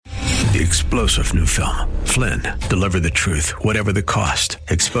The explosive new film, Flynn, deliver the truth, whatever the cost.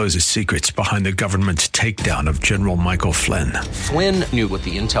 Exposes secrets behind the government's takedown of General Michael Flynn. Flynn knew what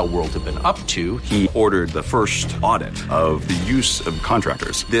the intel world had been up to. He ordered the first audit of the use of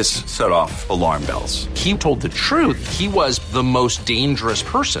contractors. This set off alarm bells. He told the truth. He was the most dangerous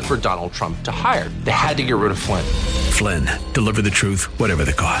person for Donald Trump to hire. They had to get rid of Flynn. Flynn, deliver the truth, whatever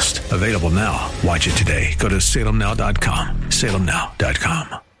the cost. Available now. Watch it today. Go to salemnow.com.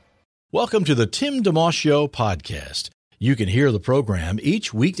 salemnow.com. Welcome to the Tim DeMoss Show podcast. You can hear the program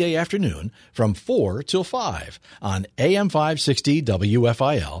each weekday afternoon from 4 till 5 on AM 560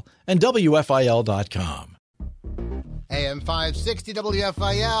 WFIL and WFIL.com. AM 560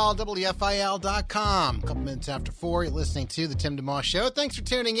 WFIL, WFIL.com. A couple minutes after 4, you're listening to the Tim DeMoss Show. Thanks for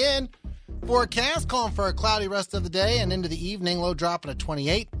tuning in. Forecast calling for a cloudy rest of the day and into the evening. Low dropping at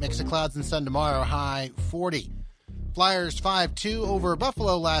 28. Mix of clouds and sun tomorrow, high 40. Flyers 5-2 over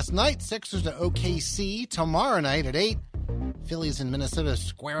Buffalo last night. Sixers to OKC tomorrow night at 8. Phillies in Minnesota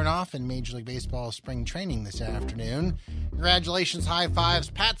squaring off in Major League Baseball spring training this afternoon. Congratulations, high fives,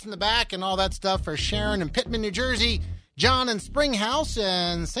 pats in the back, and all that stuff for Sharon in Pittman, New Jersey, John in Springhouse,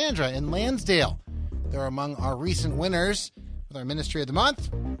 and Sandra in Lansdale. They're among our recent winners with our Ministry of the Month,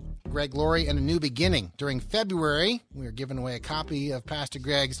 Greg Laurie and A New Beginning. During February, we are giving away a copy of Pastor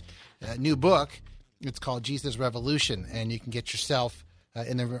Greg's new book. It's called Jesus Revolution, and you can get yourself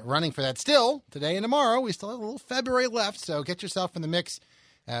in the running for that still today and tomorrow. We still have a little February left, so get yourself in the mix.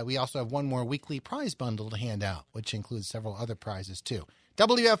 We also have one more weekly prize bundle to hand out, which includes several other prizes, too.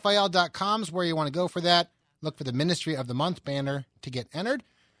 WFIL.com is where you want to go for that. Look for the Ministry of the Month banner to get entered.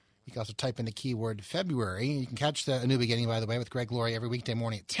 You can also type in the keyword February. You can catch A New Beginning, by the way, with Greg Laurie every weekday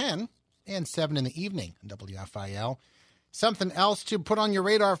morning at 10 and 7 in the evening on WFIL. Something else to put on your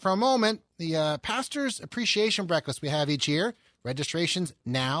radar for a moment, the Pastor's Appreciation Breakfast we have each year. Registration's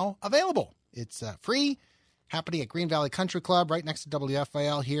now available. It's free, happening at Green Valley Country Club right next to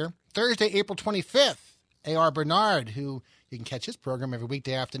WFIL here. Thursday, April 25th, A.R. Bernard, who you can catch his program every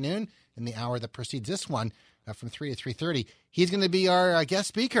weekday afternoon in the hour that precedes this one from 3 to 3:30. He's going to be our guest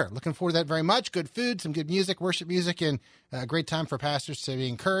speaker. Looking forward to that very much. Good food, some good music, worship music, and a great time for pastors to be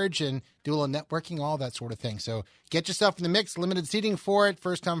encouraged and do a little networking, all that sort of thing. So get yourself in the mix. Limited seating for it.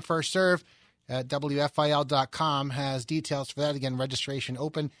 First come, first serve. WFIL.com has details for that. Again, registration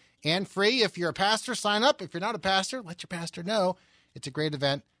open and free. If you're a pastor, sign up. If you're not a pastor, let your pastor know. It's a great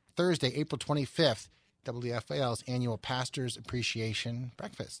event. Thursday, April 25th, WFIL's annual Pastors Appreciation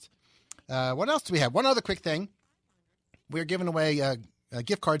Breakfast. What else do we have? One other quick thing. We're giving away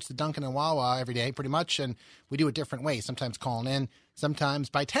gift cards to Dunkin' and Wawa every day, pretty much, and we do it different ways. Sometimes calling in, sometimes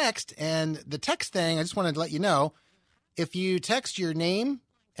by text. And the text thing, I just wanted to let you know, if you text your name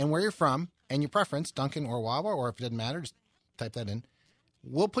and where you're from and your preference, Dunkin' or Wawa, or if it doesn't matter, just type that in.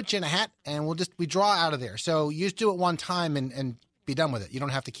 We'll put you in a hat, and we draw out of there. So you just do it one time and be done with it. You don't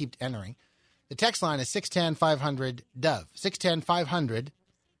have to keep entering. The text line is 610-500-DOVE.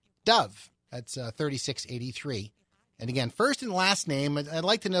 610-500-DOVE. That's 3683. And again, first and last name, I'd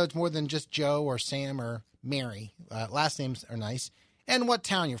like to know it's more than just Joe or Sam or Mary. Last names are nice. And what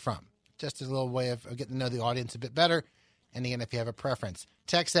town you're from. Just as a little way of getting to know the audience a bit better. And again, if you have a preference,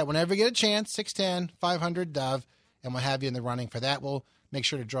 text that whenever you get a chance, 610-500-DOVE, and we'll have you in the running for that. We'll make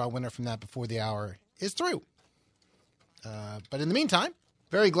sure to draw a winner from that before the hour is through. But in the meantime,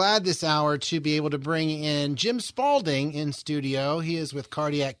 very glad this hour to be able to bring in Jim Spalding in studio. He is with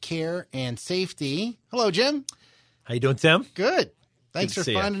Cardiac Care and Safety. Hello, Jim. How you doing, Tim? Good. Thanks Good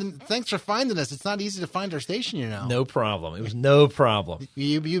for finding us. It's not easy to find our station, you know. No problem. It was no problem.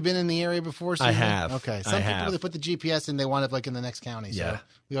 You've been in the area before? I have. Okay. Some people really put the GPS in, they wind up like in the next county. So yeah.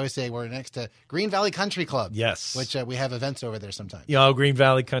 We always say we're next to Green Valley Country Club. Yes. Which we have events over there sometimes. You know, Green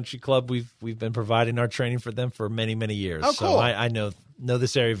Valley Country Club, we've been providing our training for them for many, many years. Oh, cool. So I know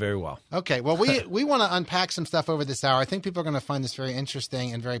this area very well. Okay. Well, we want to unpack some stuff over this hour. I think people are going to find this very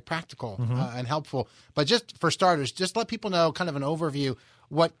interesting and very practical and helpful. But just for starters, just let people know kind of an overview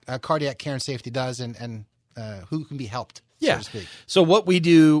what Cardiac Care and Safety does and who can be helped, so to speak. So what we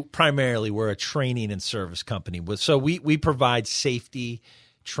do primarily, we're a training and service company. So we provide safety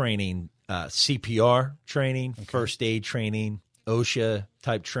training, CPR training, first aid training, OSHA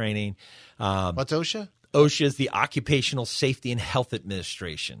type training. What's OSHA? OSHA is the Occupational Safety and Health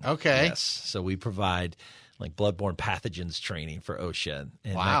Administration. Okay. Yes. So we provide like bloodborne pathogens training for OSHA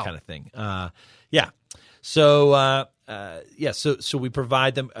and that kind of thing. So we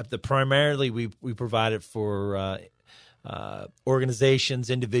provide them. Primarily, we provide it for organizations,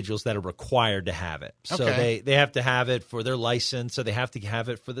 individuals that are required to have it. So they have to have it for their license, so they have to have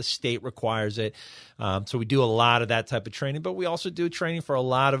it for the state requires it. So we do a lot of that type of training, but we also do training for a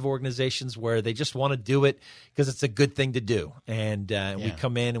lot of organizations where they just want to do it because it's a good thing to do. And we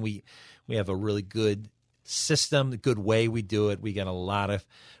come in and we have a really good system, the good way we do it. We get a lot of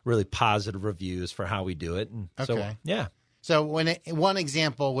really positive reviews for how we do it. And So one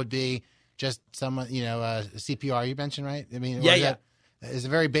example would be just someone, CPR you mentioned, right? I mean, it's a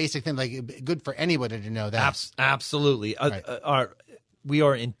very basic thing, like good for anybody to know that. Absolutely. Right. We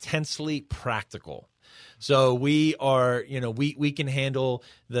are intensely practical. So we are, we can handle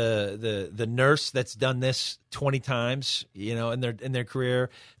the nurse that's done this 20 times, in their career,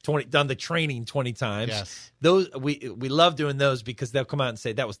 done the training 20 times. Yes. Those we love doing those because they'll come out and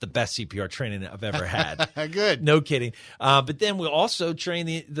say that was the best CPR training I've ever had. Good. No kidding. But then we also train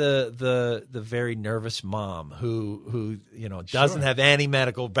the very nervous mom who doesn't have any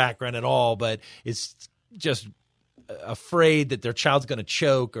medical background at all, but is just afraid that their child's going to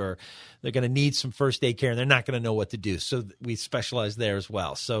choke or they're going to need some first aid care and they're not going to know what to do. So we specialize there as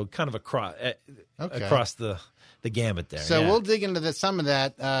well. So kind of across the gamut there. So we'll dig into some of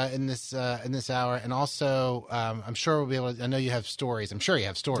that in this hour, and also I'm sure we'll be able to. I know you have stories. I'm sure you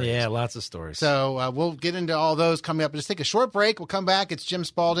have stories. Yeah, lots of stories. So we'll get into all those coming up. Just take a short break. We'll come back. It's Jim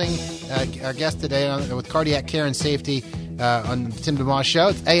Spalding, our guest today with Cardiac Care and Safety on the Tim DeMoss Show.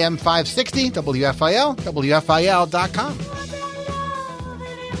 It's AM 560 WFIL, WFIL.com.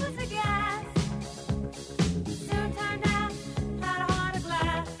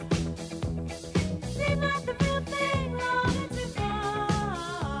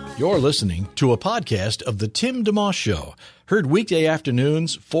 You're listening to a podcast of The Tim DeMoss Show, heard weekday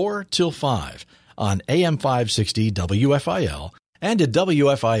afternoons 4 till 5 on AM 560 WFIL and at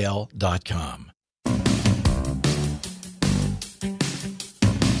WFIL.com.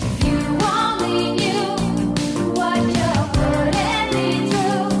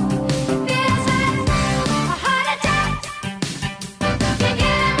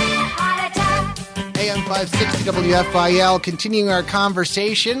 AM 560 WFIL, continuing our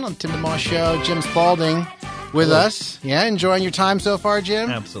conversation on Tim DeMoss Show. Jim Spalding with us. Yeah, enjoying your time so far, Jim?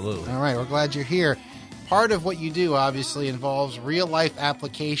 Absolutely. All right, we're glad you're here. Part of what you do, obviously, involves real-life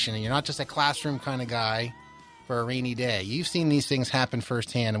application, and you're not just a classroom kind of guy for a rainy day. You've seen these things happen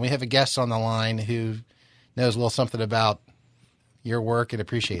firsthand, and we have a guest on the line who knows a little something about your work and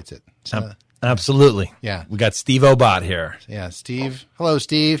appreciates it. So, absolutely. Yeah. We got Steve Obot here. Yeah, Steve. Hello,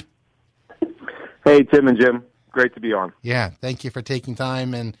 Steve. Hey, Tim and Jim. Great to be on. Yeah, thank you for taking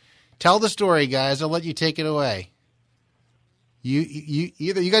time, and tell the story, guys. I'll let you take it away. You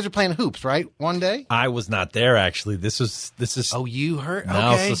guys are playing hoops, right? One day? I was not there, actually. This is. Oh, you heard?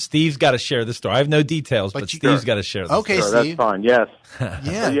 No, okay. so Steve's got to share the story. I have no details, but Steve's got to share the okay, story. Sure, Steve. that's fine. Yes.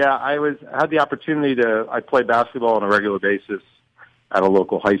 Yeah. Yeah, I had the opportunity I play basketball on a regular basis at a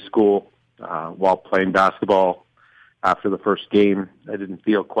local high school. While playing basketball, after the first game, I didn't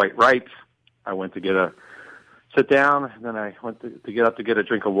feel quite right. I went to sit down, and then I went to get up to get a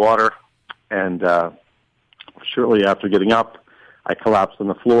drink of water, and shortly after getting up, I collapsed on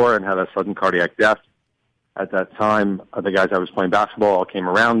the floor and had a sudden cardiac death. At that time, the guys I was playing basketball all came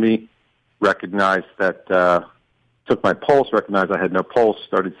around me, recognized that, took my pulse, recognized I had no pulse,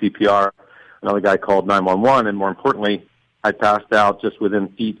 started CPR. Another guy called 911, and more importantly, I passed out just within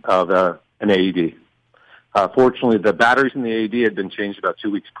feet of an AED. Fortunately, the batteries in the AED had been changed about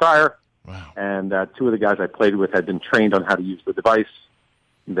 2 weeks prior. Wow. And two of the guys I played with had been trained on how to use the device.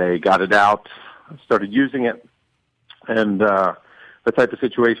 They got it out, started using it, and the type of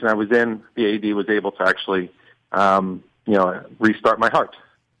situation I was in, the AED was able to actually, restart my heart,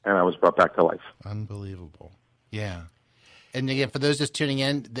 and I was brought back to life. Unbelievable. Yeah. And again, for those just tuning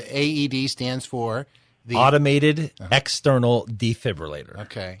in, the AED stands for the Automated External Defibrillator.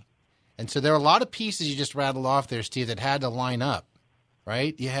 Okay. And so there are a lot of pieces you just rattled off there, Steve, that had to line up,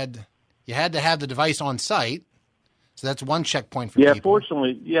 right? You had to have the device on site. So that's one checkpoint for people. Yeah,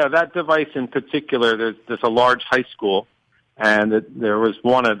 fortunately, that device in particular, there's a large high school, and there was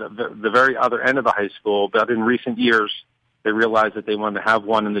one at the very other end of the high school, but in recent years, they realized that they wanted to have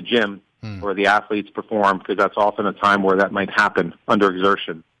one in the gym where the athletes perform, because that's often a time where that might happen under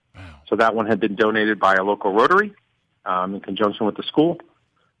exertion. Wow. So that one had been donated by a local Rotary in conjunction with the school,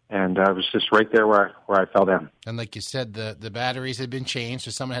 and I was just right there where I fell down. And like you said, the batteries had been changed,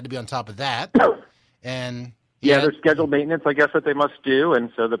 so someone had to be on top of that. And yeah, there's scheduled maintenance, I guess, that they must do,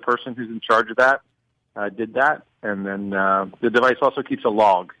 and so the person who's in charge of that did that. And then the device also keeps a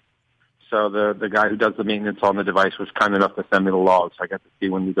log. So the guy who does the maintenance on the device was kind enough to send me the log. So I got to see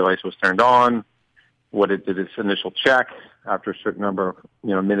when the device was turned on, it did its initial check. After a certain number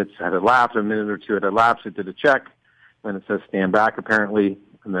of minutes had elapsed, a minute or two had elapsed, it did a check. Then it says stand back apparently,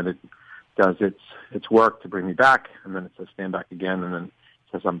 and then it does its work to bring me back, and then it says stand back again, and then it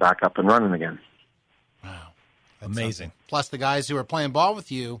says I'm back up and running again. Wow. That's amazing. Something. Plus the guys who are playing ball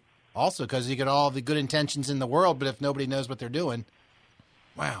with you also, because you get all the good intentions in the world, but if nobody knows what they're doing,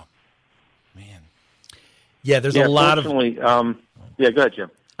 wow, man. Yeah, there's a lot of... go ahead, Jim.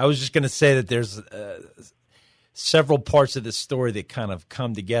 I was just going to say that there's several parts of this story that kind of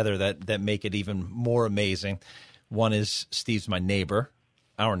come together that make it even more amazing. One is Steve's my neighbor,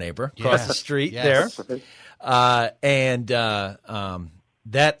 our neighbor, across the street there. And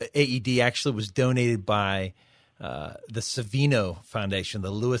that AED actually was donated by the Savino Foundation, the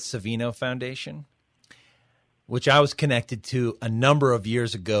Louis Savino Foundation, which I was connected to a number of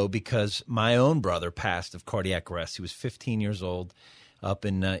years ago because my own brother passed of cardiac arrest. He was 15 years old up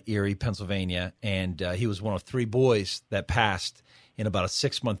in Erie, Pennsylvania, and he was one of 3 boys that passed in about a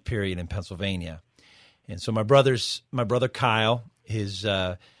 6-month period in Pennsylvania. And so my brother Kyle, his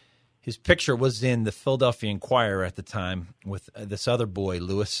picture was in the Philadelphia Inquirer at the time with this other boy,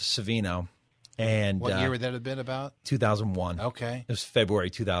 Louis Savino. And what year would that have been about? 2001. Okay. It was February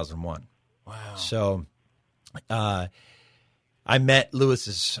 2001. Wow. So I met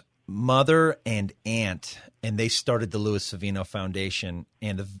Louis's mother and aunt, and they started the Louis Savino Foundation,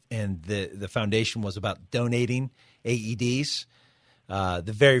 and the foundation was about donating AEDs. The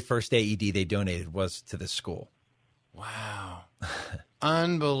very first AED they donated was to this school. Wow.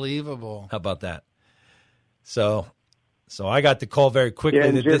 Unbelievable. How about that? So I got the call very quickly. Yeah,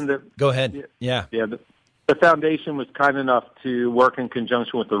 and Jim, go ahead. Yeah. The foundation was kind enough to work in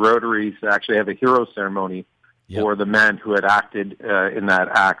conjunction with the Rotaries to actually have a hero ceremony for the men who had acted in that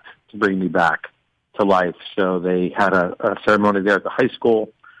act to bring me back to life. So they had a ceremony there at the high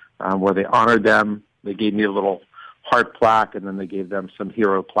school where they honored them. They gave me a little heart plaque, and then they gave them some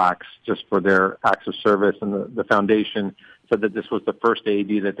hero plaques just for their acts of service. And the foundation said that this was the first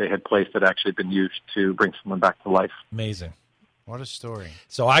AED that they had placed that actually been used to bring someone back to life. Amazing. What a story.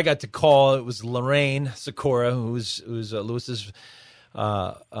 So I got to call, it was Lorraine Sikora, who's Louis's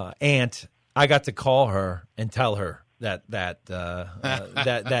aunt. I got to call her and tell her that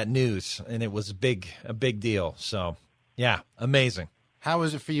news, and it was a big deal. So, yeah, amazing. How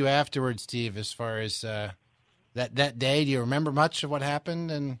was it for you afterwards, Steve, as far as that day? Do you remember much of what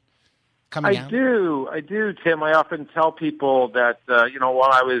happened and coming out? I do, Tim. I often tell people that,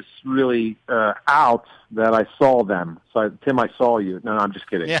 while I was really out, that I saw them. So, Tim, I saw you. No, I'm just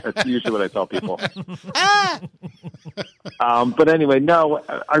kidding. Yeah. That's usually what I tell people. But anyway, no,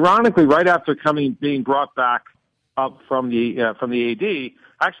 ironically, right after being brought back up from the AD, I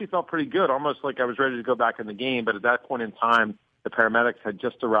actually felt pretty good, almost like I was ready to go back in the game. But at that point in time, the paramedics had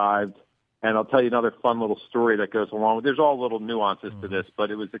just arrived. And I'll tell you another fun little story that goes along with. There's all little nuances to this,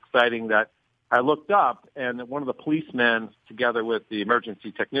 but it was exciting that I looked up, and one of the policemen, together with the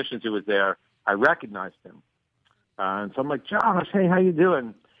emergency technicians who was there, I recognized him. And so I'm like, Josh, hey, how you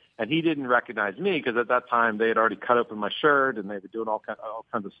doing? And he didn't recognize me because at that time they had already cut open my shirt and they were doing all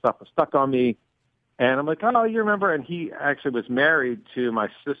kinds of stuff stuck on me. And I'm like, oh, you remember? And he actually was married to my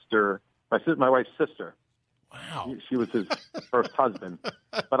wife's sister. Wow. She was his first husband.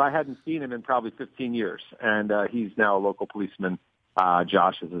 But I hadn't seen him in probably 15 years. And he's now a local policeman.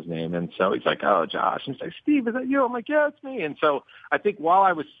 Josh is his name. And so he's like, oh, Josh. And he's like, Steve, is that you? I'm like, yeah, it's me. And so I think while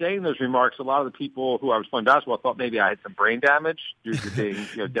I was saying those remarks, a lot of the people who I was playing basketball thought maybe I had some brain damage due to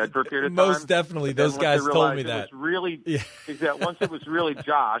being dead for a period of time. Most definitely. Those guys told me that. Once it was really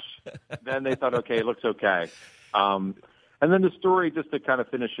Josh, then they thought, okay, it looks okay. And then the story, just to kind of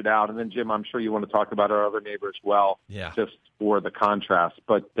finish it out, and then, Jim, I'm sure you want to talk about our other neighbor as well, just for the contrast.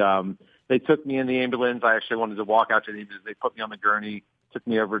 But they took me in the ambulance. I actually wanted to walk out to the ambulance. They put me on the gurney, took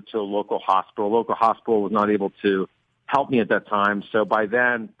me over to a local hospital. Local hospital was not able to help me at that time. So by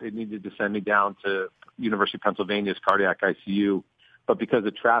then, they needed to send me down to University of Pennsylvania's cardiac ICU. But because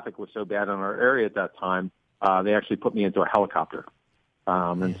the traffic was so bad in our area at that time, they actually put me into a helicopter.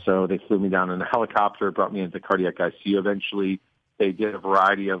 And so they flew me down in a helicopter, brought me into cardiac ICU. Eventually, they did a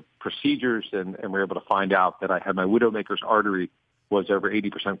variety of procedures and were able to find out that I had my widowmaker's artery was over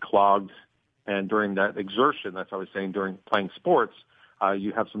 80% clogged. And during that exertion, that's what I was saying, during playing sports,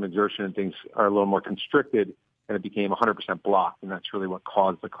 you have some exertion and things are a little more constricted, and it became 100% blocked. And that's really what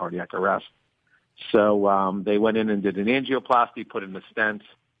caused the cardiac arrest. So they went in and did an angioplasty, put in a stent,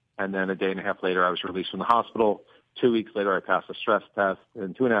 and then a day and a half later, I was released from the hospital. 2 weeks later, I passed a stress test,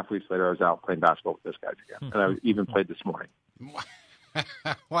 and 2.5 weeks later, I was out playing basketball with those guys again. And I even played this morning.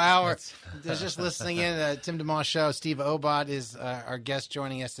 Wow, we're just listening in. Tim DeMoss Show. Steve Obot is our guest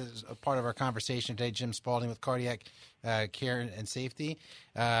joining us as a part of our conversation today. Jim Spalding with Cardiac Care and Safety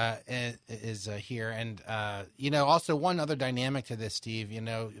is here. And, also one other dynamic to this, Steve,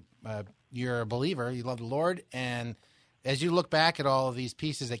 you're a believer. You love the Lord. And as you look back at all of these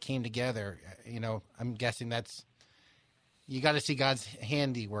pieces that came together, I'm guessing you got to see God's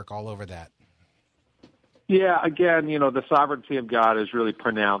handiwork all over that. Yeah, again, the sovereignty of God is really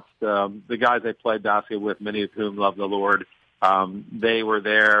pronounced. The guys I played basketball with, many of whom love the Lord, they were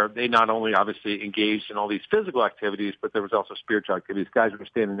there. They not only obviously engaged in all these physical activities, but there was also spiritual activities. Guys were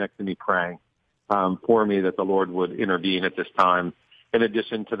standing next to me praying for me that the Lord would intervene at this time. In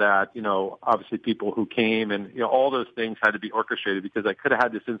addition to that, obviously people who came and, all those things had to be orchestrated because I could have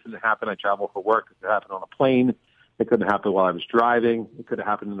had this incident happen. I traveled for work. It could happen on a plane. It could have happened while I was driving. It could have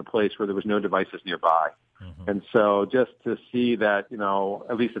happened in a place where there was no devices nearby. Mm-hmm. And so just to see that,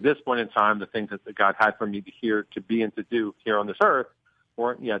 at least at this point in time, the things that God had for me to hear, to be and to do here on this earth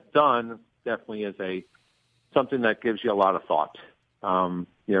weren't yet done, definitely is something that gives you a lot of thought.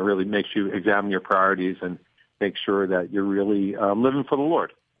 Really makes you examine your priorities and make sure that you're really living for the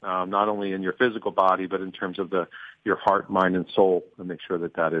Lord, not only in your physical body, but in terms of your heart, mind, and soul, and make sure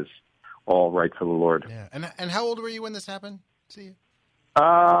that is all right for the Lord. Yeah. And how old were you when this happened? See you.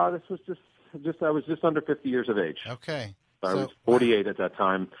 This was I was just under 50 years of age. Okay. I was 48 at that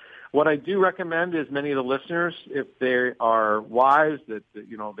time. What I do recommend is many of the listeners, if they are wives, that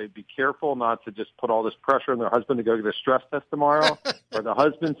they be careful not to just put all this pressure on their husband to go get a stress test tomorrow, or the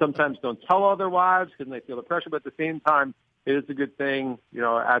husband sometimes don't tell all their wives because they feel the pressure. But at the same time, it is a good thing,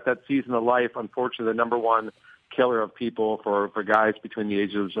 at that season of life. Unfortunately, the number one killer of people for guys between the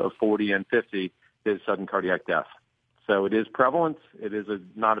ages of 40 and 50 is sudden cardiac death. So it is prevalent. It is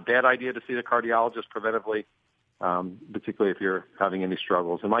not a bad idea to see the cardiologist preventively, particularly if you're having any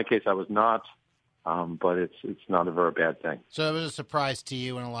struggles. In my case, I was not, but it's not a very bad thing. So it was a surprise to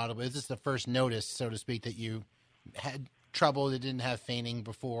you in a lot of ways. Is this the first notice, so to speak, that you had trouble that didn't have fainting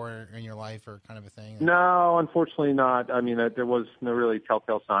before in your life, or kind of a thing? No, unfortunately not. I mean, there was no really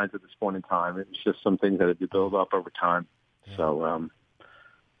telltale signs at this point in time. It was just some things that had to build up over time. Yeah. So,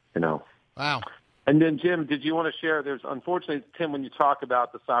 Wow. And then, Jim, did you want to share? There's unfortunately, Tim, when you talk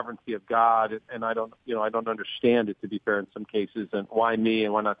about the sovereignty of God, and I don't understand it, to be fair, in some cases, and why me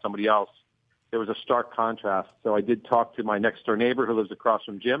and why not somebody else. There was a stark contrast. So I did talk to my next door neighbor who lives across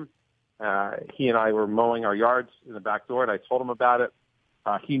from Jim. He and I were mowing our yards in the back door, and I told him about it.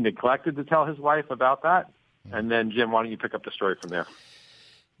 He neglected to tell his wife about that. And then, Jim, why don't you pick up the story from there?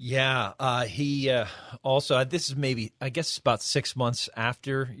 Yeah, he also, this is maybe, I guess, about 6 months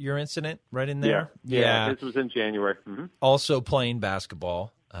after your incident, right in there? Yeah. This was in January. Mm-hmm. Also playing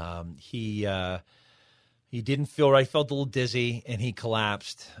basketball. He didn't feel right, felt a little dizzy, and he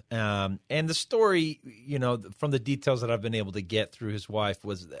collapsed. And the story, from the details that I've been able to get through his wife,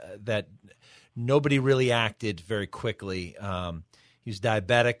 was that nobody really acted very quickly. He was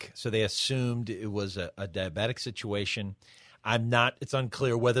diabetic, so they assumed it was a diabetic situation. It's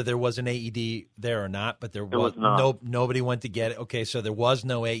unclear whether there was an AED there or not, but there was not. Nobody went to get it. Okay, so there was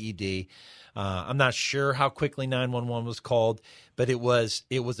no AED. I'm not sure how quickly 911 was called, but it was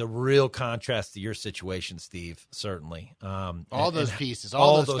a real contrast to your situation, Steve, certainly. All those pieces,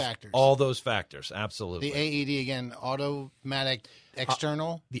 factors. All those factors, absolutely. The AED, again, automatic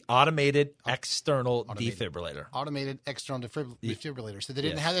external? The automated external defibrillator. Automated external defibrillator. So they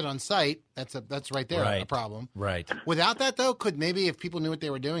didn't have it on site. That's right there, a problem. Right. Without that, though, could maybe, if people knew what they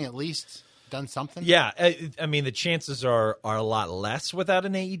were doing, at least done something? Yeah. I mean, the chances are a lot less without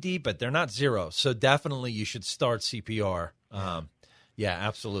an AED, but they're not zero. So definitely you should start CPR. Yeah,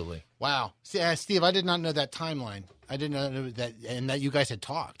 absolutely. Wow. See, Steve, I did not know that timeline. I didn't know that, and that you guys had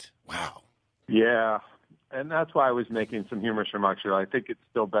talked. Wow. Yeah. And that's why I was making some humorous remarks here. I think it's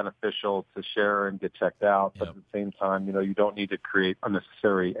still beneficial to share and get checked out, but at the same time, you don't need to create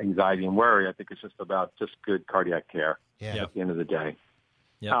unnecessary anxiety and worry. I think it's just about just good cardiac care at the end of the day.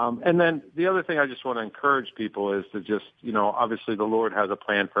 Yeah. And then the other thing I just want to encourage people is to just, obviously the Lord has a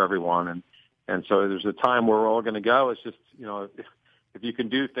plan for everyone. And so there's a time where we're all going to go. It's just, if you can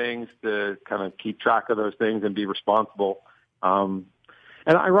do things to kind of keep track of those things and be responsible.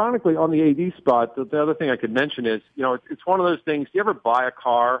 And ironically, on the AD spot, the other thing I could mention is, it's one of those things. Do you ever buy a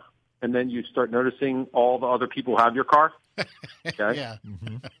car and then you start noticing all the other people who have your car? Okay. Yeah.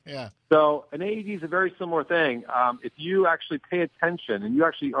 Mm-hmm. Yeah. So an AED is a very similar thing. If you actually pay attention and you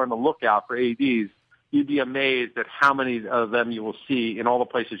actually are on the lookout for AEDs, you'd be amazed at how many of them you will see in all the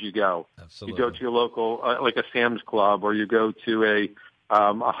places you go. Absolutely. You go to your local, like a Sam's Club, or you go to a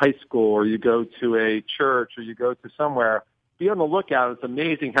high school, or you go to a church, or you go to somewhere. be on the lookout. It's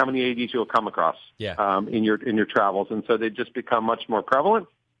amazing how many AEDs you'll come across in your travels, and so they just become much more prevalent.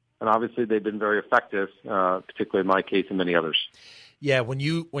 And obviously, they've been very effective, particularly in my case and many others. Yeah, when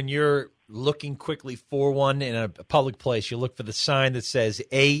you're looking quickly for one in a public place, you look for the sign that says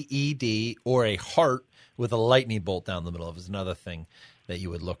AED or a heart with a lightning bolt down the middle of it is another thing that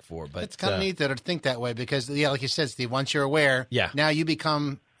you would look for. But it's kind of neat to think that way because, like you said, Steve, once you're aware, now you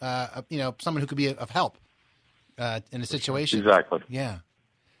become someone who could be of help in a situation. Exactly. Yeah.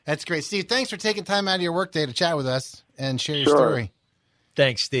 That's great. Steve, thanks for taking time out of your workday to chat with us and share your story.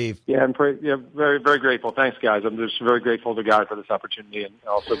 Thanks, Steve. Yeah, I'm very, very grateful. Thanks, guys. I'm just very grateful to God for this opportunity and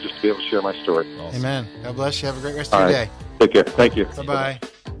also just to be able to share my story. Awesome. Amen. God bless you. Have a great rest of your day. Take care. Thank you. Bye-bye.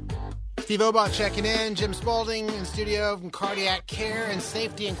 Steve Obot checking in. Jim Spaulding in studio from Cardiac Care and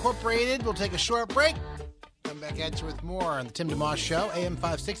Safety Incorporated. We'll take a short break. Come back at you with more on the Tim DeMoss Show, AM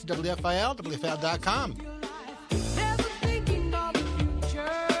 560 WFIL, WFIL.com.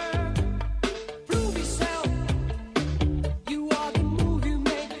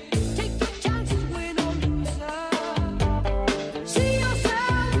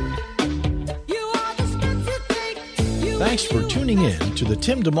 Thanks for tuning in to the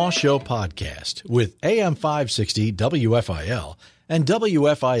Tim DeMoss Show podcast with AM 560 WFIL and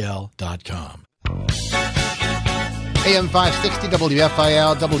WFIL.com. AM 560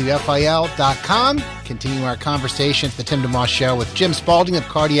 WFIL, WFIL.com. Continue our conversation at the Tim DeMoss Show with Jim Spaulding of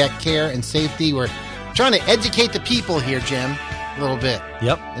Cardiac Care and Safety. We're trying to educate the people here, Jim, a little bit.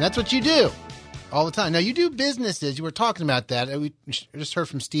 Yep. And that's what you do all the time. Now, you do businesses. You were talking about that. We just heard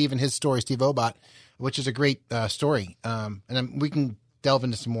from Steve and his story, Steve Obot, which is a great story. And we can delve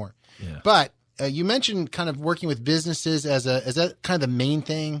into some more. Yeah. But you mentioned kind of working with businesses is that kind of the main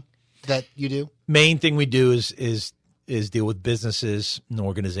thing that you do? Main thing we do is deal with businesses and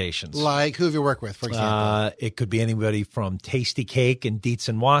organizations. Like who have you worked with, for example? It could be anybody from Tasty Cake and Dietz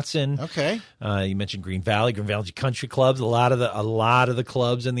and Watson. Okay. You mentioned Green Valley Country Clubs. A lot of the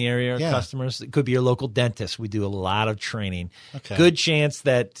clubs in the area are customers. It could be your local dentist. We do a lot of training. Okay. Good chance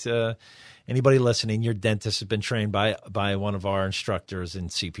that anybody listening, your dentist has been trained by one of our instructors in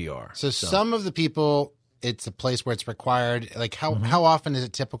CPR. So some of the people, it's a place where it's required. Like how often is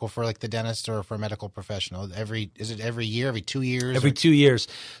it typical for like the dentist or for a medical professional? Is it every year, every 2 years? Every 2 years.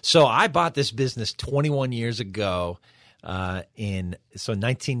 So I bought this business 21 years ago in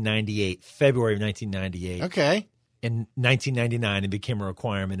 1998, February of 1998. Okay. In 1999, it became a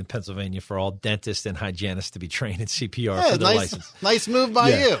requirement in Pennsylvania for all dentists and hygienists to be trained in CPR for their license. Nice move by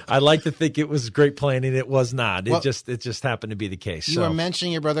you. I like to think it was great planning. It was not. It just happened to be the case. You were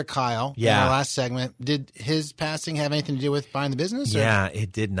mentioning your brother Kyle in our last segment. Did his passing have anything to do with buying the business? Yeah,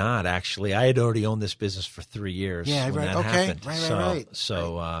 it did not, actually. I had already owned this business for 3 years when that happened. Right.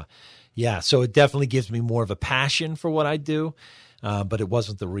 So it definitely gives me more of a passion for what I do. But it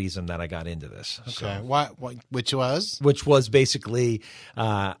wasn't the reason that I got into this. Okay. What? Which was? Which was basically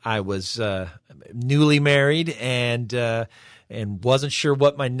I was newly married and wasn't sure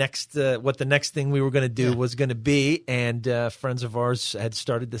what the next thing we were going to do was going to be. And friends of ours had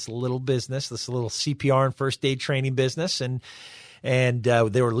started this little business, this little CPR and first aid training business, and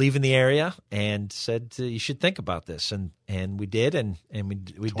they were leaving the area and said you should think about this, and we did, and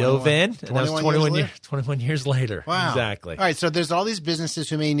we dove in, and that was 21 years later. Wow, exactly. All right, so there's all these businesses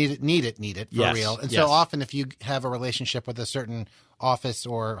who may need it for real, and so often if you have a relationship with a certain office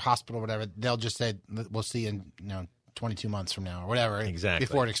or hospital or whatever, they'll just say we'll see you in 22 months from now or whatever, exactly,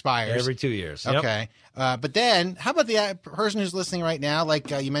 before it expires. Every 2 years. Okay. Yep. But then how about the person who's listening right now? Like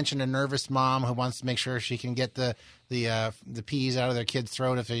you mentioned, a nervous mom who wants to make sure she can get the peas out of their kid's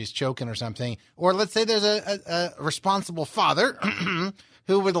throat if he's choking or something. Or let's say there's a responsible father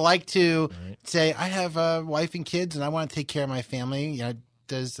who would like to say, I have a wife and kids and I want to take care of my family.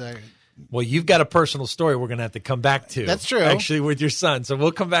 Well, you've got a personal story we're going to have to come back to. That's true. Actually, with your son. So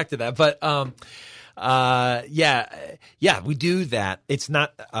we'll come back to that. But we do that. It's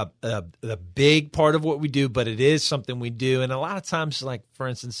not a big part of what we do, but it is something we do. And a lot of times, like for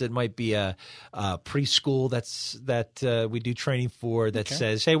instance, it might be a preschool that we do training for that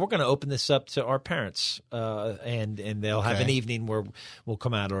says, "Hey, we're going to open this up to our parents," and they'll have an evening where we'll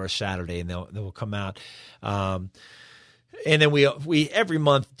come out, or a Saturday, and they'll come out. And then we every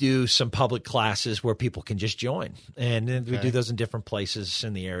month do some public classes where people can just join, and then we do those in different places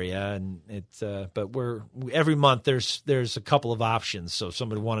in the area. And but every month there's a couple of options. So if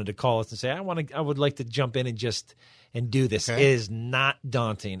somebody wanted to call us and say, I would like to jump in and do this. Okay. It is not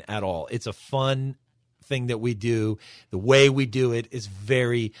daunting at all. It's a fun thing that we do. The way we do it is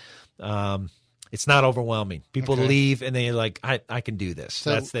very it's not overwhelming. People Okay. leave and they're like, I can do this.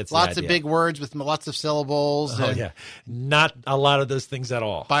 So That's the lots of idea. big words with lots of syllables. Oh and yeah, not a lot of those things at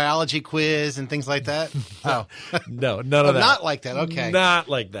all. biology quiz and things like that. Oh, No, none of that. not like that. Okay. Not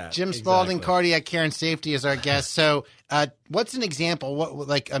like that. Jim Spalding, Exactly. cardiac care and safety, is our guest. So, what's an example? What,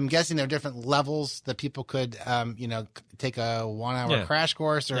 like, I'm guessing there are different levels that people could, take a 1 hour Yeah. crash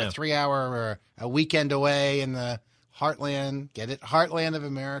course or Yeah. a 3 hour or a weekend away in the heartland. Get it? Heartland of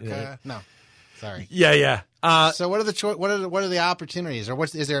America. No, sorry. Yeah. So, what are the what are the opportunities, or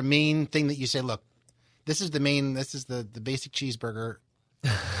is there a main thing that you say? Look, this is the basic cheeseburger.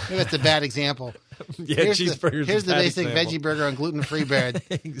 Maybe that's a bad example. Yeah, cheeseburgers. Here's the bad basic example. veggie burger on gluten-free bread.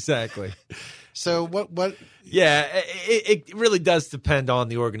 Exactly. So what? Yeah, it really does depend on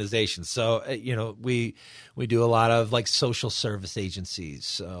the organization. So, we do a lot of like social service agencies.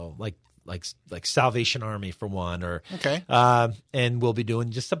 So like Salvation Army for one, or Okay. and we'll be doing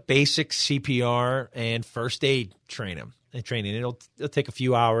just a basic CPR and first aid training. It'll take a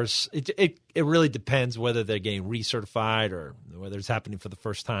few hours. It really depends whether they're getting recertified or whether it's happening for the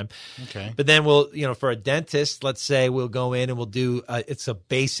first time. Okay. But then we'll, for a dentist, let's say we'll go in and we'll do it's a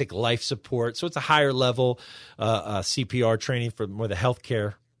basic life support. So it's a higher level CPR training for more the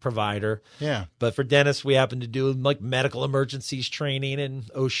healthcare provider. Yeah. But for dentists, we happen to do like medical emergencies training and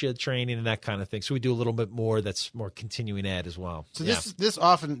OSHA training and that kind of thing. So we do a little bit more that's more continuing ed as well. So this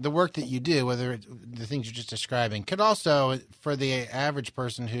often, the work that you do, whether the things you're just describing, could also, for the average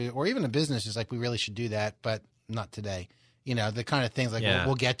person or even a business, is like, we really should do that, but not today. The kind of things like, Yeah.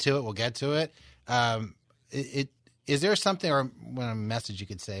 we'll get to it. Is there something, or a message you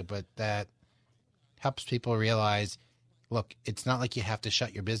could say, but that helps people realize, look, it's not like you have to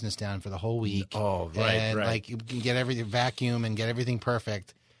shut your business down for the whole week. Oh, right, and right. like you can get everything vacuum and get everything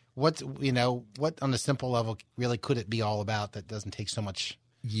perfect. What on a simple level really could it be all about that doesn't take so much?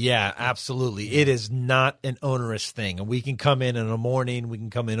 Yeah, absolutely. It is not an onerous thing. And we can come in the morning, we can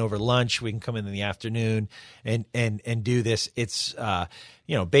come in over lunch, we can come in the afternoon and do this. It's,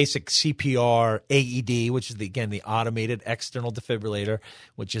 basic CPR, AED, which is, the automated external defibrillator,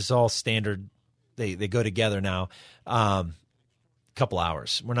 which is all standard. They go together now. Couple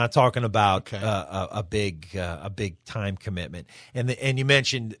hours. We're not talking about a big time commitment. And you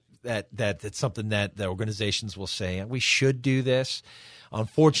mentioned that it's something that the organizations will say, we should do this.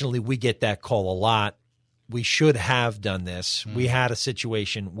 Unfortunately, we get that call a lot. We should have done this. We had a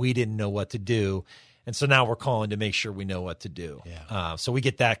situation. We didn't know what to do. And so now we're calling to make sure we know what to do. Yeah. So we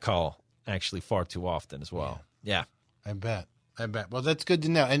get that call actually far too often as well. Yeah. I bet. Well, that's good to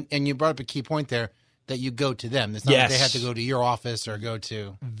know. And you brought up a key point there, that you go to them. It's not like they have to go to your office or go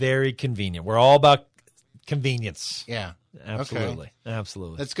to. Very convenient. We're all about convenience. Yeah. Absolutely. Okay.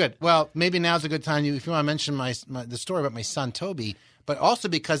 Absolutely. That's good. Well, maybe now's a good time if you want to mention the story about my son Toby, but also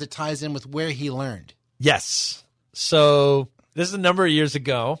because it ties in with where he learned. Yes. So this is a number of years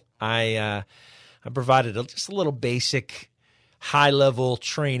ago. I provided just a little basic high-level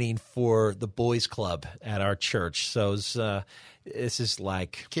training for the boys club at our church. So this is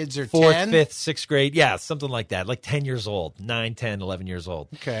like Kids are 4th, 10? 5th, 6th grade. Yeah, something like that, like 10 years old, 9, 10, 11 years old.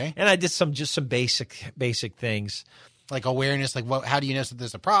 Okay. And I did some basic things. Like awareness, like how do you know that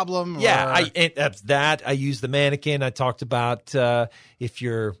there's a problem? Yeah, that's that. I used the mannequin. I talked about if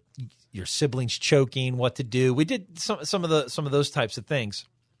your sibling's choking, what to do. We did some of those types of things.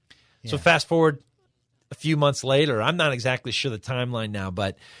 So fast forward a few months later, I'm not exactly sure the timeline now,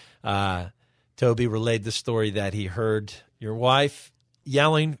 but Toby relayed the story that he heard your wife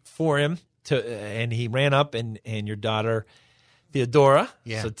yelling for him and he ran up and your daughter Theodora,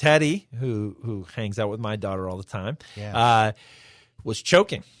 so Teddy, who hangs out with my daughter all the time, was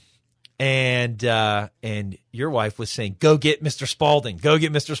choking. And your wife was saying, "Go get Mr. Spalding. Go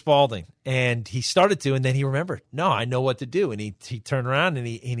get Mr. Spalding." And he started to, and then he remembered, "No, I know what to do." And he turned around and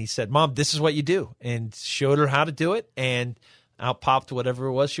he said, "Mom, this is what you do," and showed her how to do it. And out popped whatever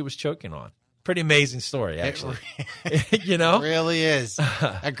it was she was choking on. Pretty amazing story, actually. It really is.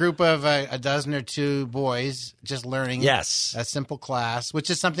 A group of a dozen or two boys just learning a simple class,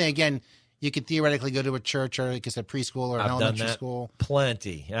 which is something, again, you could theoretically go to a church or like I said, preschool or an elementary school.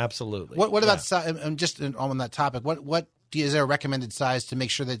 Plenty, absolutely. What about just on that topic? Is there a recommended size to make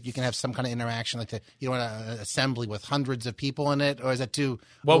sure that you can have some kind of interaction, like you don't want an assembly with hundreds of people in it, or is that too?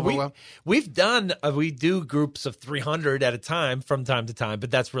 Well, we've done we do groups of 300 at a time from time to time, but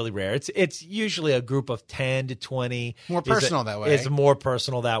that's really rare. It's usually a group of 10 to 20. More personal that way. It's more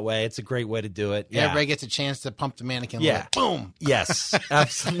personal that way. It's a great way to do it. Yeah, everybody gets a chance to pump the mannequin. Yeah, boom. Yes,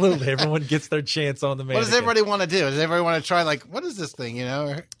 absolutely. Everyone gets their chance on the mannequin. What does everybody want to do? Does everybody want to try? Like, what is this thing?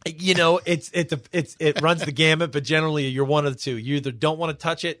 It runs the gamut, but generally You're one of the two. You either don't want to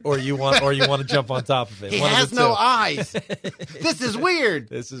touch it or you want to jump on top of it. He One of has the no two. eyes. This is weird.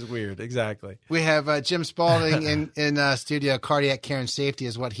 This is weird. Exactly. We have Jim Spalding in studio. Cardiac care and safety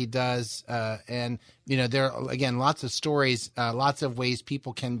is what he does. And, there are, again, lots of stories, lots of ways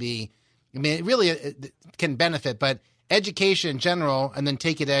people can be, it really can benefit, but education in general, and then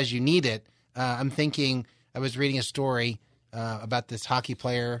take it as you need it. I'm thinking, I was reading a story about this hockey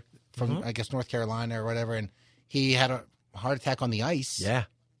player from, I guess, North Carolina or whatever, and he had a heart attack on the ice. Yeah.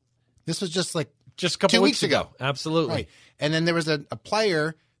 This was just a couple 2 weeks ago. Absolutely. Right. And then there was a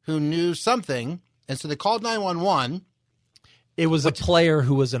player who knew something, and so they called 911. It was a player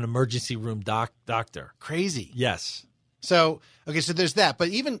who was an emergency room doctor. Crazy. Yes. So there's that. But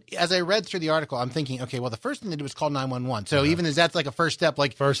even as I read through the article, I'm thinking, okay, well, the first thing they do is call 911. So even as that's like a first step,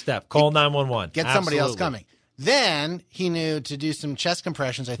 call 911. Get somebody else coming. Then he knew to do some chest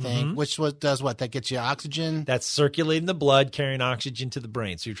compressions, I think, which does what? That gets you oxygen? That's circulating the blood, carrying oxygen to the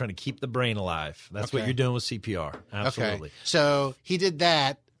brain. So you're trying to keep the brain alive. That's what you're doing with CPR. Absolutely. Okay. So he did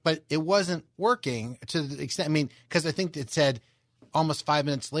that, but it wasn't working to the extent, because I think it said almost 5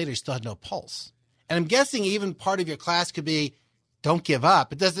 minutes later, he still had no pulse. And I'm guessing even part of your class could be, don't give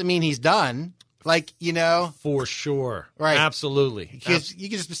up. It doesn't mean he's done. For sure. Right. Absolutely. Because you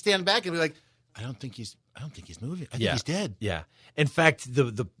can just stand back and be like, I don't think he's moving. I think he's dead. Yeah. In fact,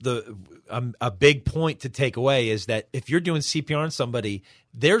 a big point to take away is that if you're doing CPR on somebody,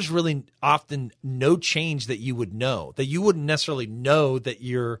 there's really often no change that you would know, that you wouldn't necessarily know that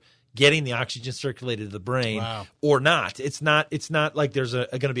you're getting the oxygen circulated to the brain or not. It's not like there's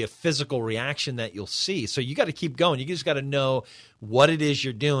going to be a physical reaction that you'll see. So you got to keep going. You just got to know what it is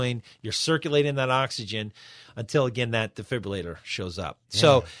you're doing. You're circulating that oxygen until, again, that defibrillator shows up.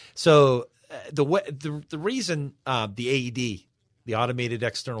 Yeah. So the reason the AED, the automated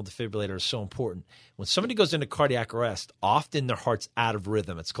external defibrillator, is so important. When somebody goes into cardiac arrest, often their heart's out of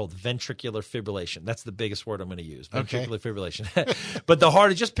rhythm. It's called ventricular fibrillation. That's the biggest word I'm going to use, ventricular fibrillation. But the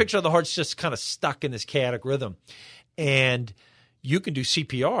heart, just picture the heart's just kind of stuck in this chaotic rhythm. And you can do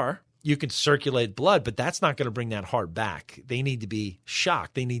CPR, you can circulate blood, but that's not going to bring that heart back. They need to be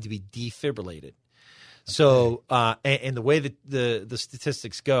shocked. They need to be defibrillated. So, and the way that the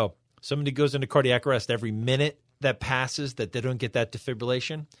statistics go, somebody goes into cardiac arrest, every minute that passes that they don't get that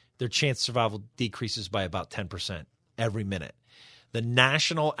defibrillation, their chance of survival decreases by about 10% every minute. The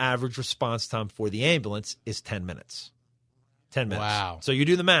national average response time for the ambulance is 10 minutes. 10 minutes. Wow. So you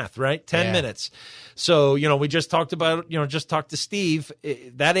do the math, right? 10 minutes. So, we just talked to Steve.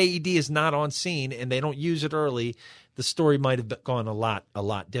 That AED is not on scene and they don't use it early. The story might have gone a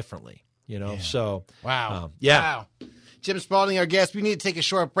lot differently, So, wow. Yeah. Wow. Jim Spalding, our guest. We need to take a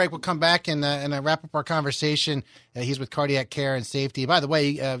short break. We'll come back and wrap up our conversation. He's with Cardiac Care and Safety. By the way,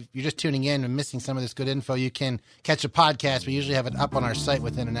 you're just tuning in and missing some of this good info. You can catch a podcast. We usually have it up on our site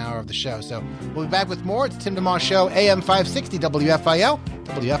within an hour of the show. So we'll be back with more. It's Tim DeMoss Show, AM 560 WFIL,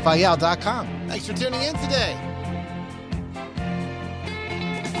 WFIL.com. Thanks for tuning in today.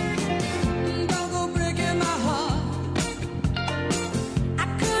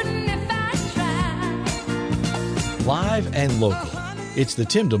 Live and local. It's the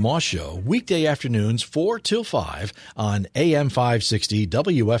Tim DeMoss Show, weekday afternoons 4 till 5 on AM 560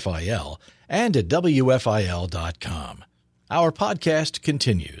 WFIL and at WFIL.com. Our podcast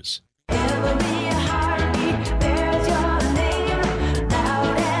continues.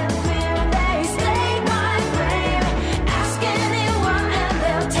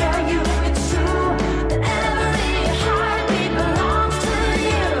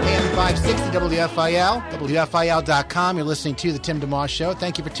 WFIL, WFIL.com. You're listening to the Tim DeMoss Show.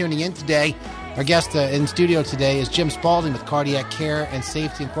 Thank you for tuning in today. Our guest in studio today is Jim Spalding with Cardiac Care and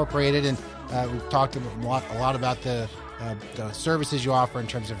Safety Incorporated, and we've talked a lot about the services you offer in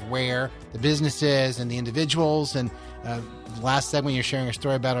terms of where the business is and the individuals. And last segment, you're sharing a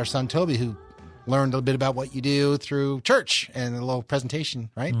story about our son Toby, who learned a little bit about what you do through church and a little presentation,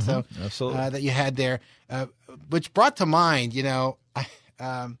 right? Mm-hmm. So absolutely. That you had there, which brought to mind,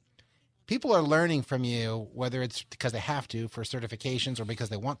 people are learning from you, whether it's because they have to for certifications or because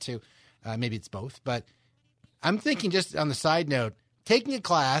they want to. Maybe it's both. But I'm thinking, just on the side note, taking a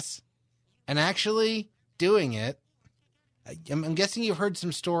class and actually doing it. I'm guessing you've heard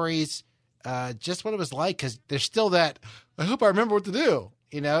some stories, just what it was like, because there's still that, I hope I remember what to do.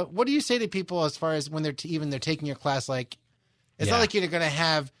 What do you say to people as far as when they're taking your class? Like, it's not like you're going to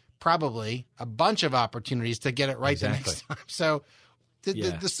have probably a bunch of opportunities to get it right the next time. So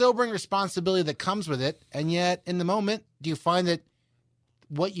the sobering responsibility that comes with it, and yet in the moment, do you find that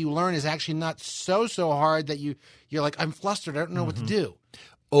what you learn is actually not so hard that you're like, I'm flustered, I don't know what to do?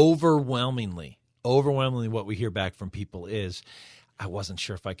 Overwhelmingly, overwhelmingly what we hear back from people is, I wasn't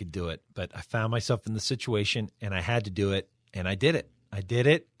sure if I could do it, but I found myself in the situation and I had to do it, and I did it.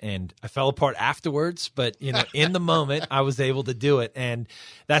 And I fell apart afterwards, but in the moment I was able to do it, and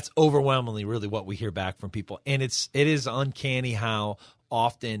that's overwhelmingly really what we hear back from people. And it is uncanny how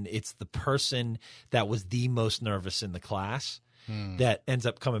often it's the person that was the most nervous in the class that ends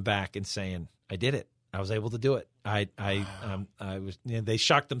up coming back and saying, I did it. I was able to do it. I was. They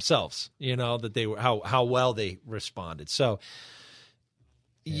shocked themselves, that they were how well they responded. So.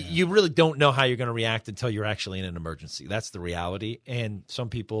 Yeah. You really don't know how you're going to react until you're actually in an emergency. That's the reality. And some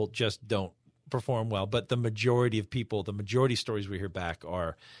people just don't perform well. But the majority of people, the majority of stories we hear back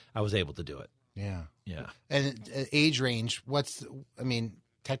are, I was able to do it. Yeah. Yeah. And age range,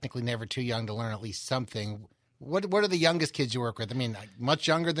 technically never too young to learn at least something. What are the youngest kids you work with? I mean, much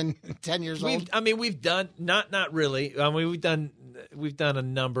younger than 10 years old? We've done, not really. We've done a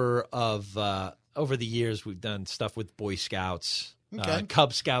number of, over the years, we've done stuff with Boy Scouts. Okay.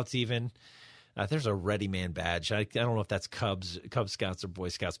 Cub Scouts even. There's a Ready Man badge. I don't know if that's Cub Scouts or Boy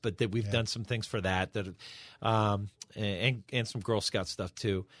Scouts, but we've done some things for that. And some Girl Scout stuff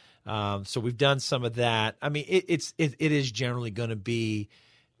too. So we've done some of that. I mean, it is generally going to be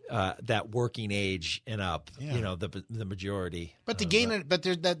that working age and up. Yeah. The majority. But to gain it, but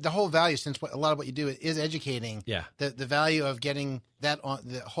there's the whole value, since a lot of what you do is educating. Yeah. The value of getting that on,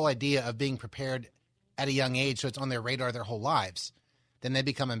 the whole idea of being prepared at a young age, so it's on their radar their whole lives. Then they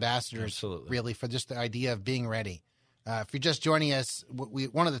become ambassadors, Absolutely. Really, for just the idea of being ready. If you're just joining us,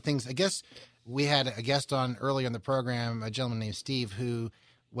 one of the things, I guess we had a guest on earlier in the program, a gentleman named Steve, who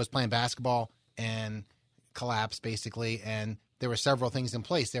was playing basketball and collapsed, basically, and there were several things in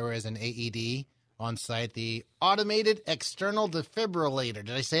place. There was an AED on site, the automated external defibrillator.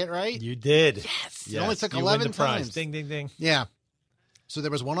 Did I say it right? You did. Yes. It only took You 11 win the prize. times. Ding, ding, ding. Yeah. So there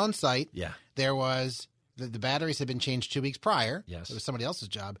was one on site. Yeah. There was the batteries had been changed 2 weeks prior. Yes. It was somebody else's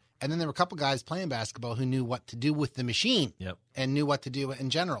job. And then there were a couple guys playing basketball who knew what to do with the machine. Yep. And knew what to do in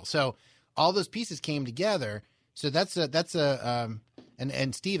general. So all those pieces came together. So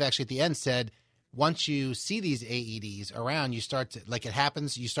and Steve actually at the end said, once you see these AEDs around, you start to, like it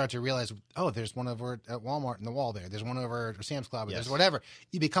happens, you start to realize, oh, there's one over at Walmart in the wall there. There's one over at Sam's Club. Yes. There's whatever.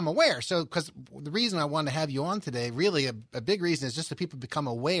 You become aware. So, because the reason I wanted to have you on today, really a big reason is just so people become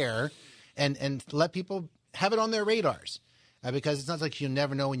aware and let people have it on their radars. Because it's not like you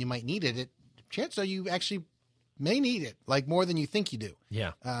never know when you might need it. Chances are you actually may need it, like more than you think you do.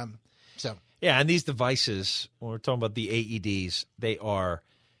 Yeah. Yeah, and these devices, when we're talking about the AEDs, they are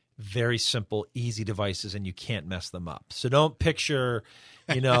very simple, easy devices, and you can't mess them up. So don't picture,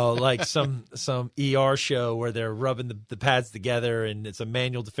 like some ER show where they're rubbing the pads together and it's a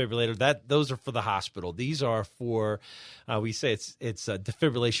manual defibrillator. Those are for the hospital. These are for, we say it's a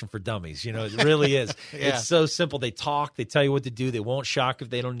defibrillation for dummies. It really is. Yeah. It's so simple. They talk, they tell you what to do. They won't shock if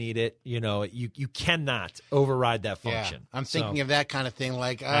they don't need it. You cannot override that function. Yeah. I'm thinking of that kind of thing.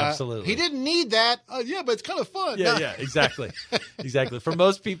 Like, absolutely, he didn't need that. Yeah, but it's kind of fun. Yeah, exactly. Exactly. For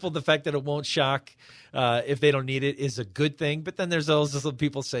most people, the fact that it won't shock if they don't need it is a good thing. But then there's those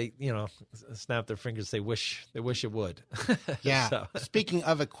people say, snap their fingers, they wish it would. Yeah. So. Speaking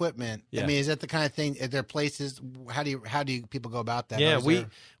of equipment, Yeah. I mean, is that the kind of thing? Are there places? How do people go about that? Yeah,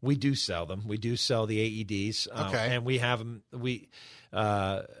 we do sell them. We do sell the AEDs. Okay. And we have them.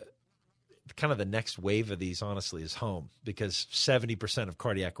 Kind of the next wave of these, honestly, is home, because 70% of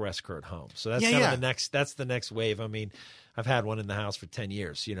cardiac arrests occur at home. So that's that's the next wave. I mean, I've had one in the house for 10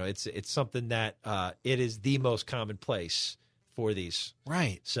 years. It's something that it is the most common place for these.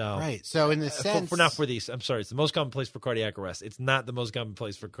 Right. So in the sense, not for these. I'm sorry. It's the most common place for cardiac arrest. It's not the most common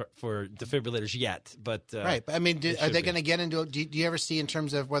place for defibrillators yet. But right. But I mean, are they going to get into? Do you ever see in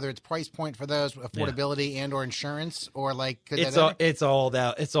terms of whether it's price point for those, affordability and or insurance, or like it's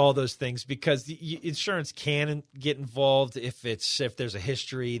all those things, because insurance can get involved if there's a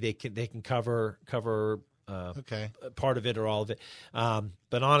history. They can cover part of it or all of it.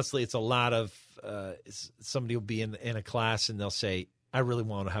 But honestly, it's a lot of somebody will be in a class and they'll say, I really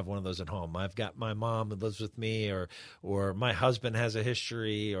want to have one of those at home. I've got my mom that lives with me, or my husband has a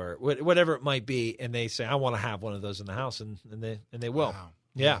history, or whatever it might be, and they say, I want to have one of those in the house, and they will. Wow.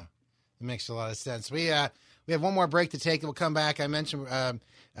 Yeah. It makes a lot of sense. We have one more break to take, and we'll come back. I mentioned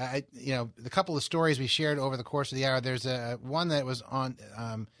the couple of stories we shared over the course of the hour. There's one that was on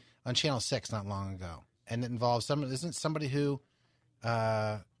Channel 6 not long ago, and it involves somebody who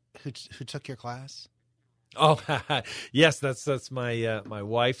took your class. Oh, yes, that's my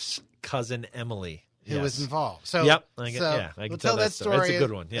wife's cousin Emily. who was involved. So, yep, I can tell that story. It's a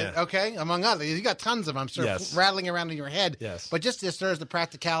good one. Yeah. Okay, among others, you got tons of them. I'm sure rattling around in your head. Yes. But just as far as the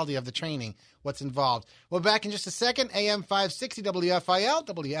practicality of the training, what's involved. We'll be back in just a second. AM 560 WFIL,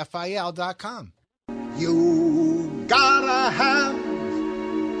 WFIL.com. You gotta have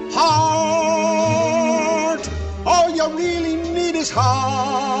heart. All you really need is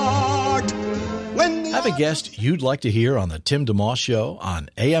heart. Have a guest you'd like to hear on the Tim DeMoss Show on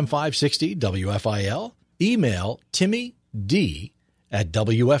AM 560 WFIL? Email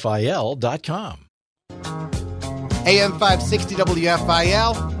timmyd@wfil.com. AM 560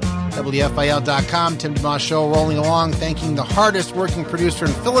 WFIL, WFIL.com. Tim DeMoss Show rolling along, thanking the hardest working producer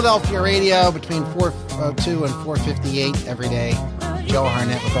in Philadelphia radio between 4:02 and 4:58 every day, Joe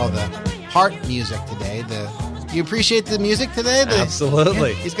Harnett, with all the heart music today. You appreciate the music today?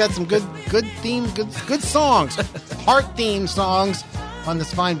 Absolutely. He's got some good songs, heart theme songs on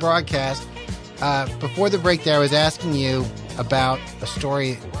this fine broadcast. Before the break there, I was asking you about a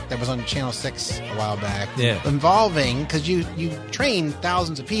story that was on Channel 6 a while back. Yeah. Involving, because you train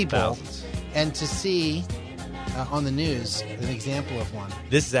thousands of people. And to see on the news an example of one.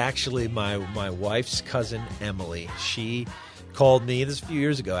 This is actually my wife's cousin, Emily. She called me, this is a few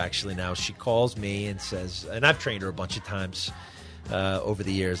years ago actually now. She calls me and says, and I've trained her a bunch of times over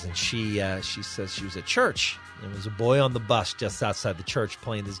the years, and she says she was at church. There was a boy on the bus just outside the church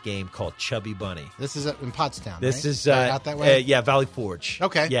playing this game called Chubby Bunny. This is in Pottstown, This right? is out that way? Yeah, Valley Forge.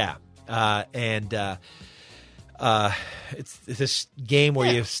 Okay. Yeah. It's this game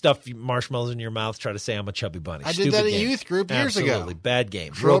where you stuff marshmallows in your mouth, try to say I'm a chubby bunny. I did that in youth group years ago. Absolutely. Bad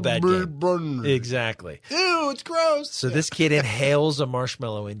game. Real bad game. Bunny. Exactly. Ew, it's gross. So this kid inhales a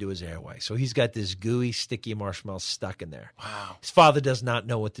marshmallow into his airway. So he's got this gooey, sticky marshmallow stuck in there. Wow. His father does not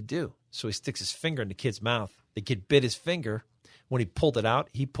know what to do. So he sticks his finger in the kid's mouth. The kid bit his finger. When he pulled it out,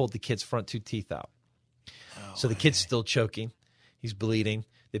 he pulled the kid's front 2 teeth out. So the kid's still choking. He's bleeding.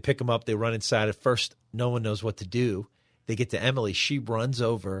 They pick him up. They run inside. At first, no one knows what to do. They get to Emily. She runs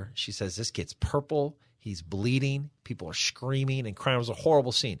over. She says, this kid's purple. He's bleeding. People are screaming and crying. It was a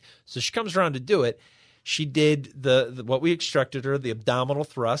horrible scene. So she comes around to do it. She did the what we instructed her, the abdominal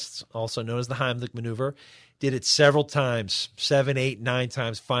thrusts, also known as the Heimlich maneuver. Did it several times, 7, 8, 9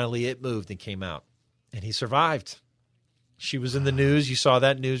 times. Finally, it moved and came out. And he survived. She was in the news. You saw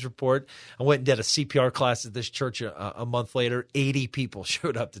that news report. I went and did a CPR class at this church a month later. 80 people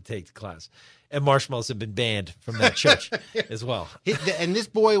showed up to take the class. And marshmallows have been banned from that church as well. And this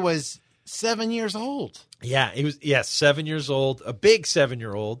boy was 7 years old. Yeah, he was 7 years old, a big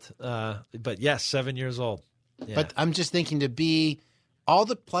 7-year-old. But yes, 7 years old. Yeah. But I'm just thinking, to be all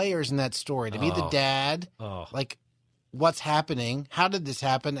the players in that story, to be the dad, like, what's happening? How did this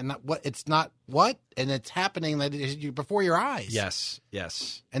happen? And it's happening before your eyes. Yes.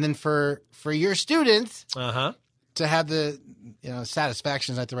 And then for your students to have the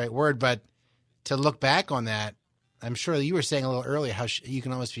satisfaction is not the right word, but to look back on that, I'm sure you were saying a little earlier how you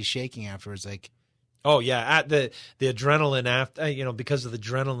can almost be shaking afterwards, like. Oh yeah, the adrenaline after because of the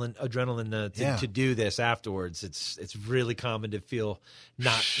adrenaline to do this afterwards, it's really common to feel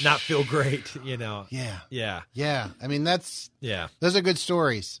not feel great, Yeah. I mean those are good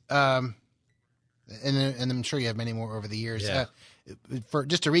stories. And I'm sure you have many more over the years. Yeah. For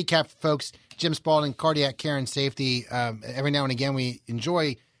just to recap, folks, Jim Spalding, Cardiac Care and Safety. Every now and again, we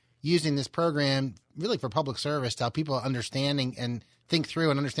enjoy using this program really for public service to help people understanding and think through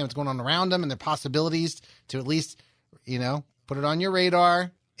and understand what's going on around them and their possibilities to at least, put it on your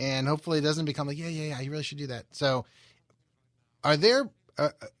radar, and hopefully it doesn't become like, you really should do that. So are there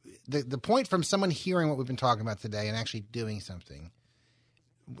the point from someone hearing what we've been talking about today and actually doing something,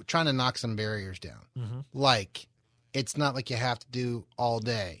 trying to knock some barriers down, like it's not like you have to do all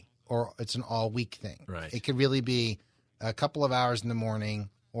day or it's an all week thing. Right. It could really be a couple of hours in the morning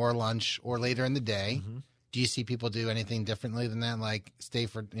or lunch or later in the day. Do you see people do anything differently than that? Like stay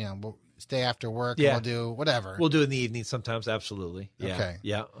after work and we'll do whatever. We'll do it in the evening sometimes. Absolutely. Yeah. Okay.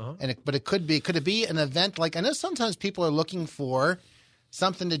 Yeah. But could it be an event? Like, I know sometimes people are looking for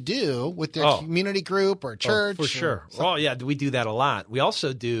something to do with their community group or church. For sure. Oh yeah. We do that a lot. We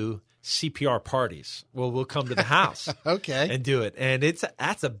also do CPR parties. Well, we'll come to the house and do it. And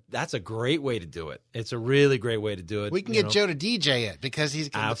that's a great way to do it. It's a really great way to do it. We can get Joe to DJ it because he's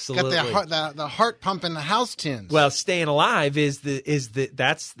got the heart pumping the house tunes. Well, staying alive is the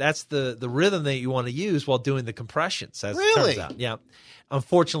rhythm that you want to use while doing the compressions, as it turns out. Yeah.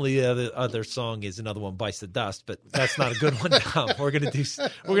 Unfortunately, the other song is Another One Bites the Dust, but that's not a good one, Tom. We're gonna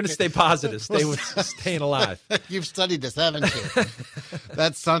stay positive, staying alive. You've studied this, haven't you?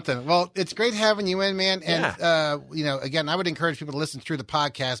 That's something. Well, it's great having you in, man. And again, I would encourage people to listen through the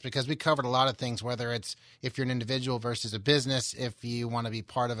podcast because we covered a lot of things. Whether it's if you're an individual versus a business, if you want to be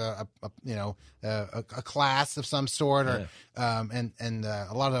part of a class of some sort, or and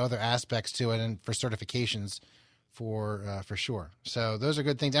a lot of other aspects to it, and for certifications. For sure. So those are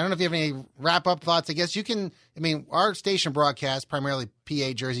good things. I don't know if you have any wrap-up thoughts. I guess you can – our station broadcasts primarily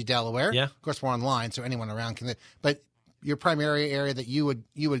PA, Jersey, Delaware. Yeah. Of course, we're online, so anyone around can – but your primary area that you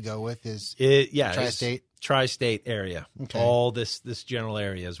would go with is Tri-State? Tri-State area. Okay. All this general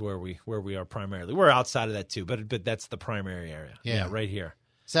area is where we are primarily. We're outside of that too, but that's the primary area. Yeah, right here.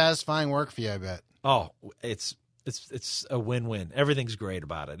 Satisfying work for you, I bet. Oh, it's a win-win. Everything's great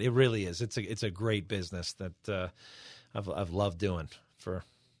about it. It really is. It's a great business that I've loved doing for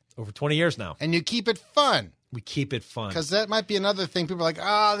over 20 years now. And you keep it fun. We keep it fun. Because that might be another thing. People are like,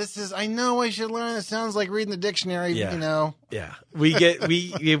 I know I should learn. It sounds like reading the dictionary, Yeah.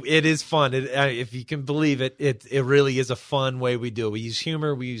 It is fun. If you can believe it, it really is a fun way we do it. We use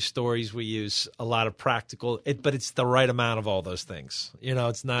humor, we use stories, we use a lot of practical, but it's the right amount of all those things.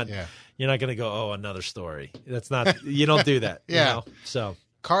 It's not, you're not going to go, another story. That's not, you don't do that. Yeah. So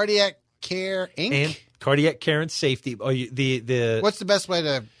Cardiac Care Inc. And Cardiac Care and Safety. What's the best way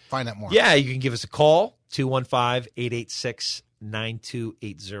to find out more? Yeah, you can give us a call.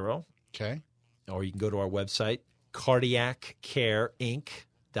 215-886-9280. Okay. Or you can go to our website,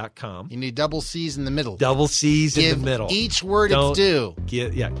 cardiaccareinc.com. You need double C's in the middle. Double C's in the middle. Each word it's due.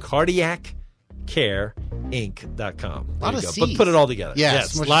 cardiaccareinc.com. A lot of C's. But put it all together.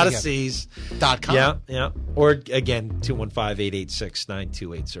 Yes, a lot of C's. .com. Yeah. Or, again,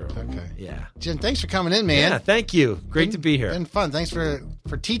 215-886-9280. Okay. Yeah. Jim, thanks for coming in, man. Yeah, thank you. Great to be here. Been fun. Thanks for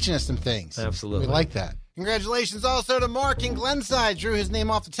teaching us some things. Absolutely. We like that. Congratulations also to Mark in Glenside. Drew his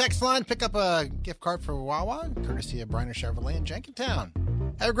name off the text line. Pick up a gift card for Wawa, courtesy of Briner Chevrolet in Jenkintown.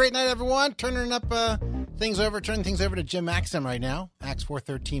 Have a great night, everyone. Turning things over to Jim Maxim right now. Acts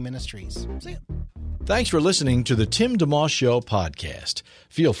 413 Ministries. See ya. Thanks for listening to the Tim DeMoss Show podcast.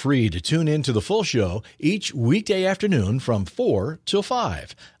 Feel free to tune in to the full show each weekday afternoon from 4 till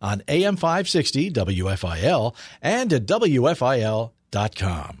 5 on AM 560 WFIL and at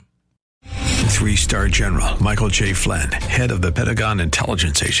WFIL.com. 3-star General Michael J. Flynn, head of the Pentagon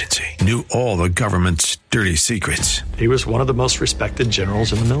Intelligence Agency, knew all the government's dirty secrets. He was one of the most respected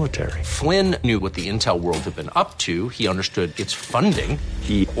generals in the military. Flynn knew what the intel world had been up to. He understood its funding.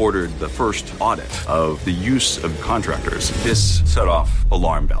 He ordered the first audit of the use of contractors. This set off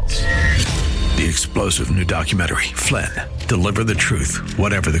alarm bells. The explosive new documentary, Flynn, Deliver the Truth,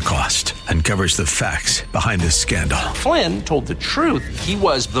 Whatever the Cost, uncovers the facts behind this scandal. Flynn told the truth. He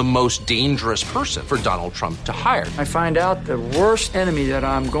was the most dangerous person for Donald Trump to hire. I find out the worst enemy that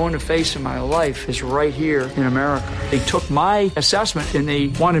I'm going to face in my life is right here in America. They took my assessment and they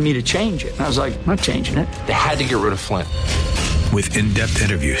wanted me to change it. And I was like, I'm not changing it. They had to get rid of Flynn. With in-depth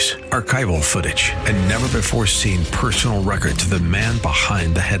interviews, archival footage, and never-before-seen personal records of the man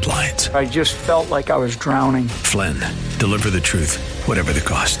behind the headlines. I just felt like I was drowning. Flynn, Deliver the Truth, Whatever the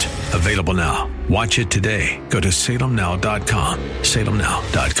Cost. Available now. Watch it today. Go to salemnow.com.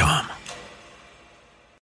 salemnow.com.